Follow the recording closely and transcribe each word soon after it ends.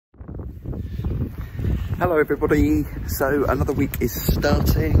Hello everybody, so another week is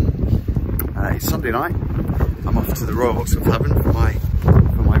starting. It's Sunday night. I'm off to the Royal Oxford Tavern for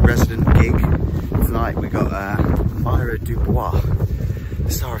my resident gig. Tonight we got Myra Dubois,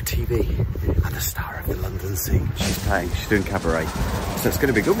 the star of TV and the star of the London scene. She's playing, she's doing cabaret. So it's going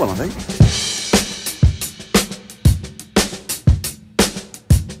to be a good one, I think.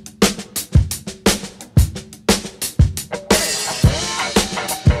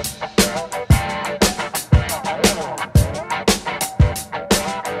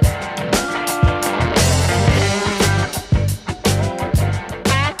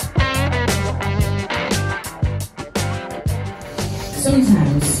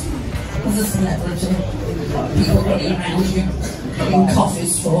 Sometimes, as a celebrity, people running around you, getting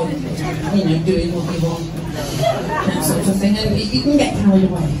coffees for you, doing what you want, that sort of thing, and you can get carried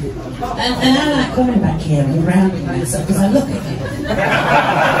away. And I like coming back here and grounding myself because I look at you.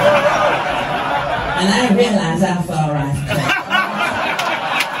 And I realise how far I've come.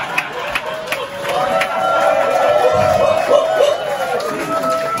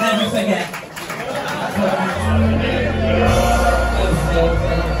 Never forget.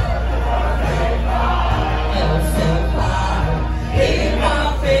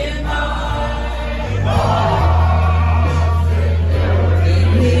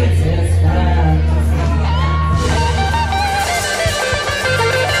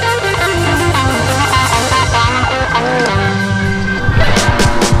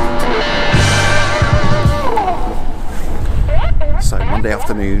 So Monday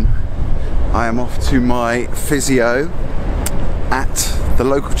afternoon, I am off to my physio at the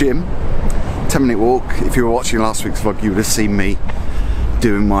local gym. 10-minute walk. If you were watching last week's vlog, you would have seen me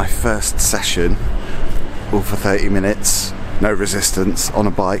doing my first session, all for 30 minutes, no resistance, on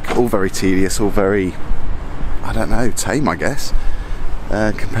a bike, all very tedious, all very, I don't know, tame I guess,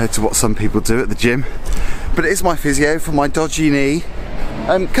 compared to what some people do at the gym. But it is my physio for my dodgy knee.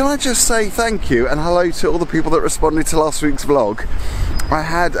 Can I just say thank you and hello to all the people that responded to last week's vlog. I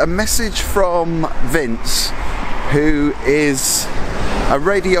had a message from Vince, who is a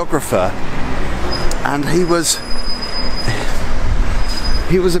radiographer, and he was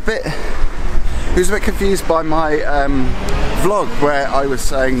a bit confused by my vlog where I was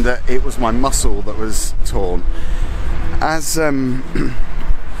saying that it was my muscle that was torn. As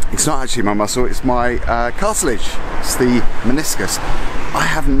it's not actually my muscle, it's my cartilage, it's the meniscus. I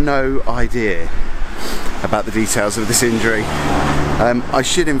have no idea about the details of this injury. I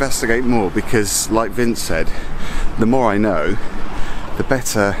should investigate more because, like Vince said, the more I know, the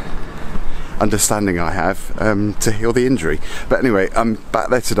better understanding I have to heal the injury. But anyway, I'm back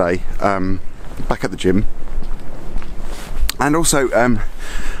there today, back at the gym. And also,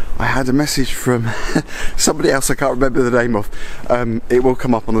 I had a message from somebody else I can't remember the name of. It will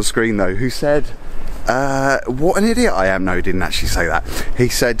come up on the screen though, who said, what an idiot I am. No, he didn't actually say that. He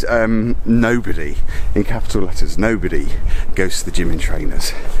said nobody, in capital letters, nobody goes to the gym in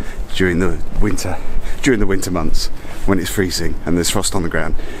trainers during the winter months when it's freezing and there's frost on the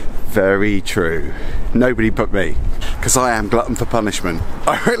ground. Very true. Nobody but me, because I am glutton for punishment.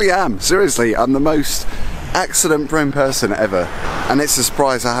 I really am, seriously. I'm the most accident prone person ever, and it's a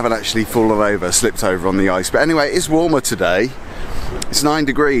surprise I haven't actually fallen over, slipped over on the ice. But anyway, it's warmer today. It's 9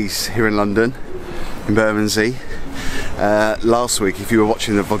 degrees here in London, in Bermondsey. Last week, if you were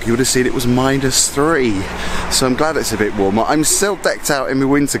watching the vlog, you would have seen it was -3, so I'm glad it's a bit warmer. I'm still decked out in my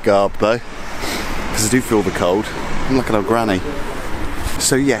winter garb though, because I do feel the cold. I'm like an old granny.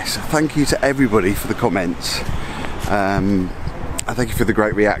 So yes, thank you to everybody for the comments. I thank you for the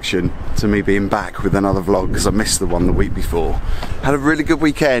great reaction to me being back with another vlog, because I missed the one the week before. Had a really good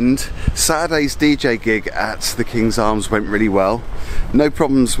weekend. Saturday's DJ gig at the King's Arms went really well. No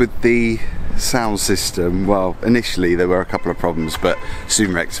problems with the sound system. Well, initially there were a couple of problems, but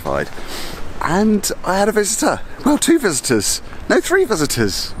soon rectified. And I had a visitor. Well, 2 visitors. No, 3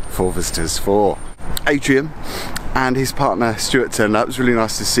 visitors. 4 visitors. 4. Adrian and his partner Stuart turned up. It was really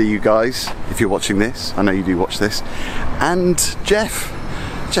nice to see you guys, if you're watching this. I know you do watch this. And Jeff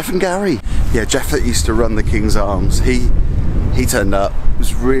and Gary. Yeah, Jeff that used to run the King's Arms. He turned up. It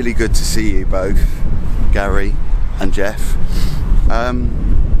was really good to see you both, Gary and Jeff.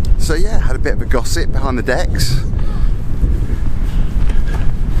 So yeah, had a bit of a gossip behind the decks.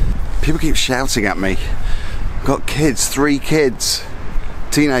 People keep shouting at me. I've got kids, 3 kids,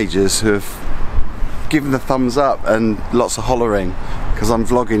 teenagers who have given the thumbs up and lots of hollering because I'm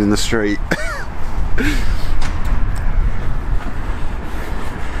vlogging in the street.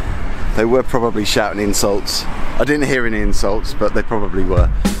 They were probably shouting insults. I didn't hear any insults, but they probably were.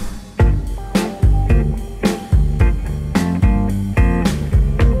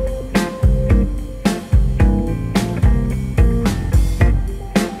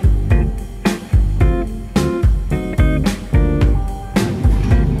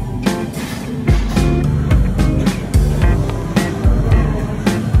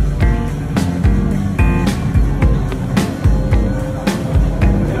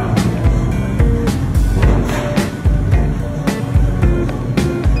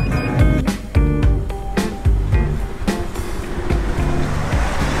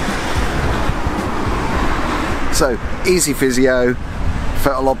 So, easy physio,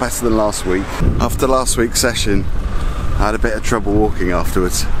 felt a lot better than last week. After last week's session, I had a bit of trouble walking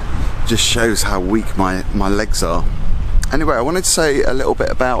afterwards. Just shows how weak my legs are. Anyway, I wanted to say a little bit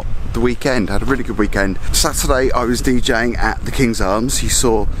about the weekend. I had a really good weekend. Saturday I was DJing at the King's Arms. You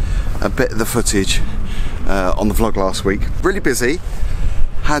saw a bit of the footage on the vlog last week. Really busy.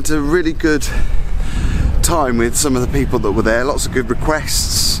 Had a really good time with some of the people that were there. Lots of good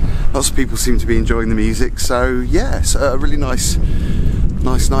requests. Lots of people seem to be enjoying the music. So yeah, it's a really nice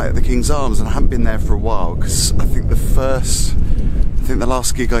night at the King's Arms, and I haven't been there for a while because I think the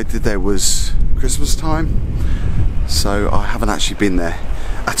last gig I did there was Christmas time. So I haven't actually been there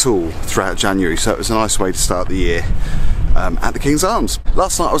at all throughout January, so it was a nice way to start the year at the King's Arms.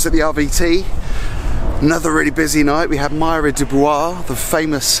 Last night I was at the RVT, another really busy night. We had Myra Dubois, the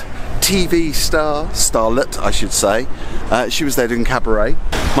famous TV starlet I should say. She was there doing cabaret.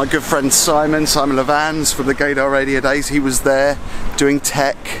 My good friend Simon Levans from the Gaydar Radio days, he was there doing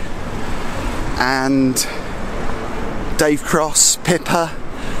tech. And Dave Cross, Pippa,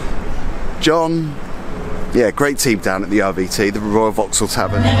 John. Yeah, great team down at the RVT, the Royal Vauxhall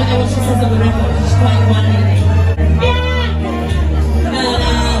Tavern.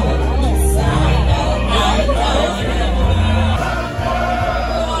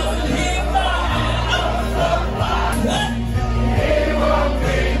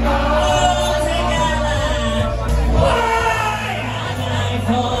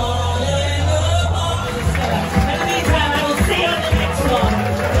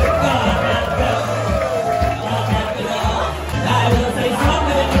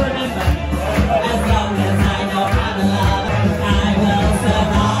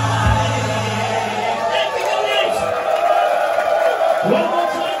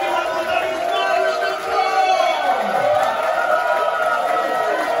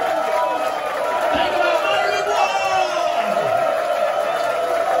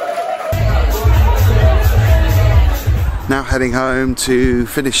 Now heading home to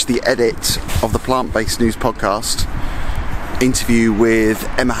finish the edit of the Plant-Based News podcast. Interview with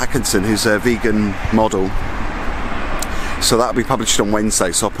Emma HAKANSSON, who's a vegan model. So that'll be published on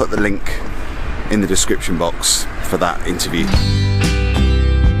Wednesday, so I'll put the link in the description box for that interview.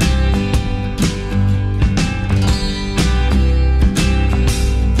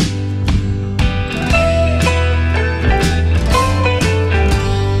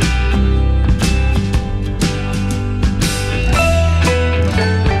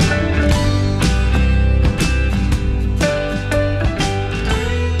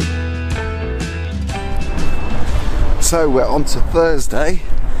 So we're on to Thursday.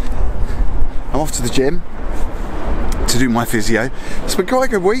 I'm off to the gym to do my physio. It's been quite a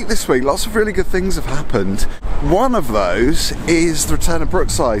good week this week. Lots of really good things have happened. One of those is the return of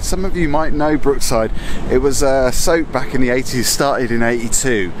Brookside. Some of you might know Brookside. It was a soap back in the 80s, started in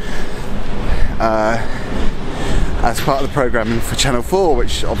 82 as part of the programming for Channel 4,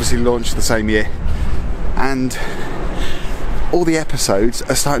 which obviously launched the same year. And all the episodes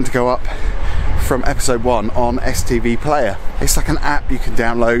are starting to go up from episode 1 on STV Player. It's like an app you can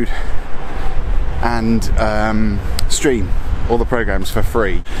download and stream all the programs for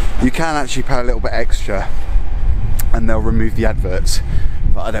free. You can actually pay a little bit extra and they'll remove the adverts,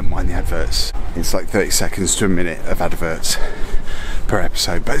 but I don't mind the adverts. It's like 30 seconds to a minute of adverts per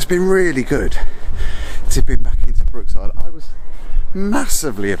episode, but it's been really good dipping back into Brookside. I was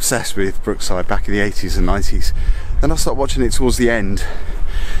massively obsessed with Brookside back in the 80s and 90s. Then I started watching it towards the end.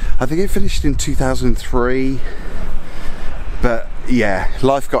 I think it finished in 2003, but yeah,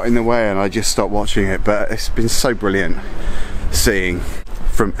 life got in the way and I just stopped watching it, but it's been so brilliant seeing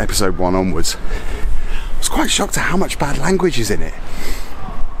from episode 1 onwards. I was quite shocked at how much bad language is in it,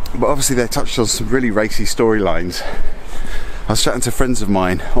 but obviously they touched on some really racy storylines. I was chatting to friends of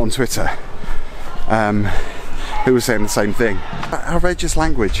mine on Twitter who were saying the same thing. Outrageous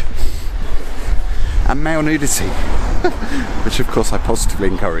language and male nudity. Which of course I positively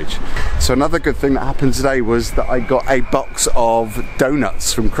encourage. So another good thing that happened today was that I got a box of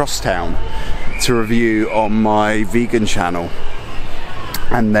donuts from Crosstown to review on my vegan channel,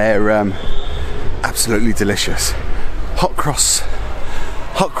 and they're absolutely delicious. Hot cross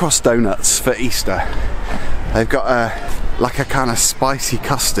donuts for Easter. They've got like a kind of spicy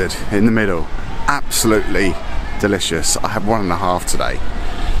custard in the middle. Absolutely delicious. I had 1.5 today,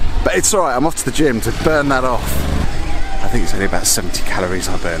 but it's alright. I'm off to the gym to burn that off. I think it's only about 70 calories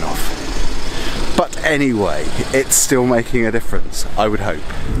I burn off. But anyway, it's still making a difference, I would hope.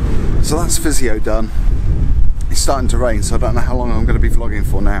 So that's physio done. it's starting to rain, so I don't know how long I'm going to be vlogging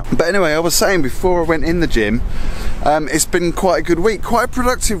for now. But anyway, I was saying before I went in the gym, it's been quite a good week, quite a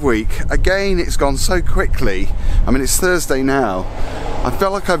productive week. Again, it's gone so quickly. I mean, it's Thursday now. I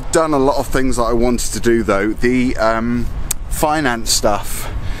feel like I've done a lot of things that I wanted to do though. The finance stuff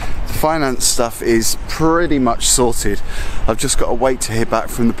is pretty much sorted. I've just got to wait to hear back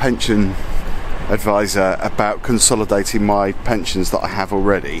from the pension advisor about consolidating my pensions that I have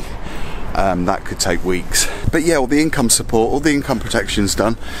already. That could take weeks. But yeah, all the income support, all the income protection's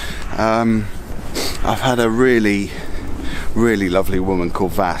done. I've had a really lovely woman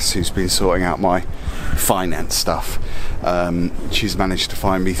called Vass who's been sorting out my finance stuff. She's managed to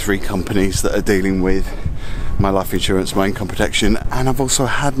find me 3 companies that are dealing with my life insurance, my income protection, and I've also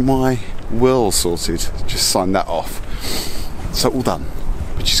had my will sorted. Just signed that off. So all done,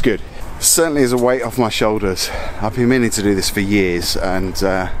 which is good. Certainly is a weight off my shoulders. I've been meaning to do this for years, and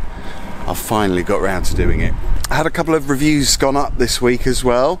I've finally got around to doing it. I had a couple of reviews gone up this week as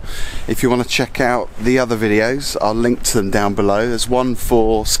well. If you want to check out the other videos, I'll link to them down below. There's one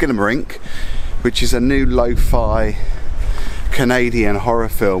for SKINAMARINK, which is a new lo-fi Canadian horror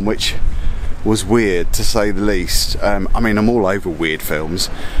film, which was weird to say the least. I mean, I'm all over weird films,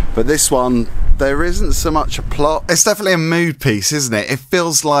 but this one, there isn't so much a plot. It's definitely a mood piece, isn't it? It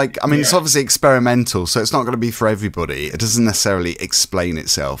feels like, I mean, it's obviously experimental, so it's not going to be for everybody. It doesn't necessarily explain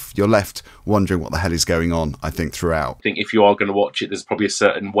itself. You're left wondering what the hell is going on, I think, throughout. I think if you are going to watch it, there's probably a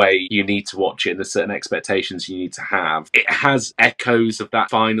certain way you need to watch it and there's certain expectations you need to have. It has echoes of that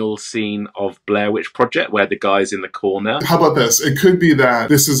final scene of Blair Witch Project where the guy's in the corner. How about this? It could be that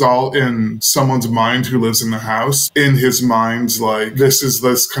this is all in someone's mind who lives in the house. In his mind, like, this is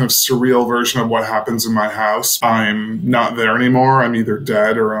this kind of surreal version of what happens in my house. I'm not there anymore. I'm either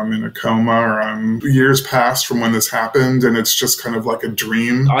dead or I'm in a coma or I'm years past from when this happened, and it's just kind of like a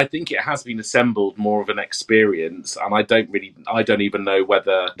dream. I think it has been assembled more of an experience, and I don't even know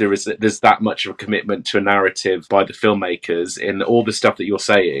whether there's that much of a commitment to a narrative by the filmmakers. In all the stuff that you're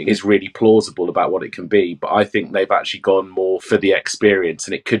saying is really plausible about what it can be, but I think they've actually gone more for the experience,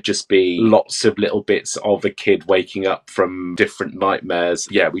 and it could just be lots of little bits of a kid waking up from different nightmares.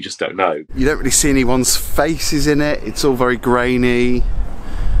 Yeah, we just don't know. You don't really see anyone's faces in it. It's all very grainy.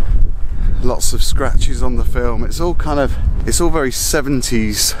 Lots of scratches on the film. It's all very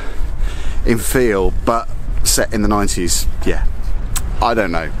 70s in feel, but set in the 90s. Yeah, I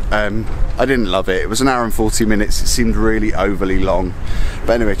don't know. I didn't love it. It was an hour and 40 minutes. It seemed really overly long.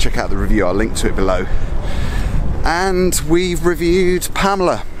 But anyway, check out the review. I'll link to it below. And we've reviewed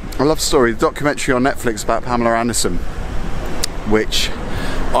Pamela, a love story, the documentary on Netflix about Pamela Anderson, which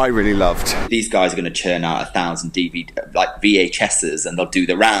I really loved. These guys are going to churn out 1,000 DVD, like VHSs, and they'll do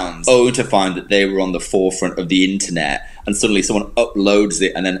the rounds, only to find that they were on the forefront of the internet, and suddenly someone uploads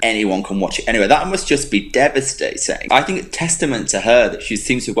it and then anyone can watch it. Anyway, that must just be devastating. I think it's testament to her that she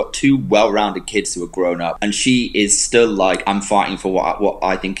seems to have got 2 well-rounded kids who are grown up, and she is still like, I'm fighting for what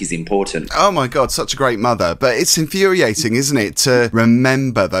I think is important. Oh my God, such a great mother. But it's infuriating, isn't it, to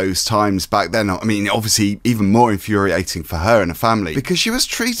remember those times back then. I mean, obviously even more infuriating for her and her family, because she was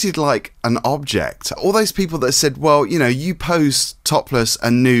treated like an object. All those people that said, well, you know, you pose topless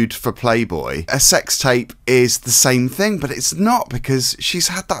and nude for Playboy, a sex tape is the same thing. But it's not, because she's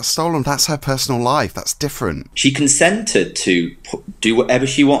had that stolen. That's her personal life. That's different. She consented to do whatever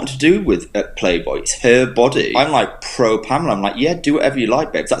she wanted to do with Playboy. It's her body. I'm like pro Pamela. I'm like, yeah, do whatever you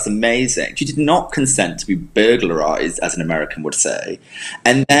like, babes. That's amazing. She did not consent to be burglarized, as an American would say,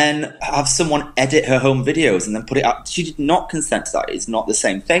 and then have someone edit her home videos and then put it up. She did not consent to that. It's not the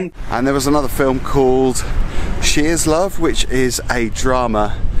same thing. And there was another film called Shears Love, which is a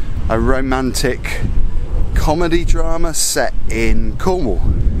drama, a romantic comedy drama set in Cornwall,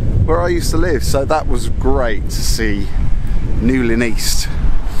 where I used to live. So that was great to see Newlyn East,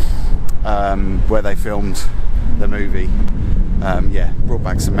 where they filmed the movie. Yeah, brought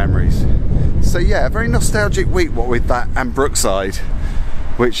back some memories. So yeah, a very nostalgic week, what with that and Brookside,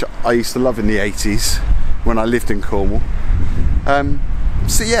 which I used to love in the 80s when I lived in Cornwall.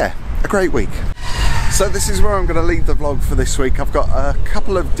 So yeah, a great week. So this is where I'm going to leave the vlog for this week. I've got a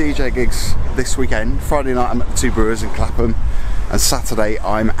couple of DJ gigs this weekend. Friday night I'm at the Two Brewers in Clapham, and Saturday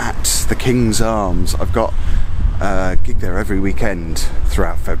I'm at the King's Arms. I've got a gig there every weekend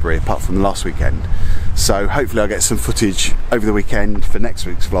throughout February, apart from the last weekend. So hopefully I'll get some footage over the weekend for next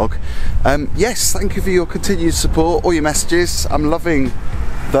week's vlog. Yes, thank you for your continued support, all your messages. I'm loving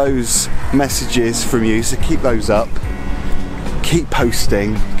those messages from you, so keep those up. Keep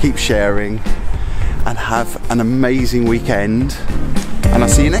posting, keep sharing, and have an amazing weekend, and I'll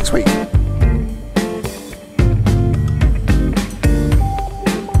see you next week.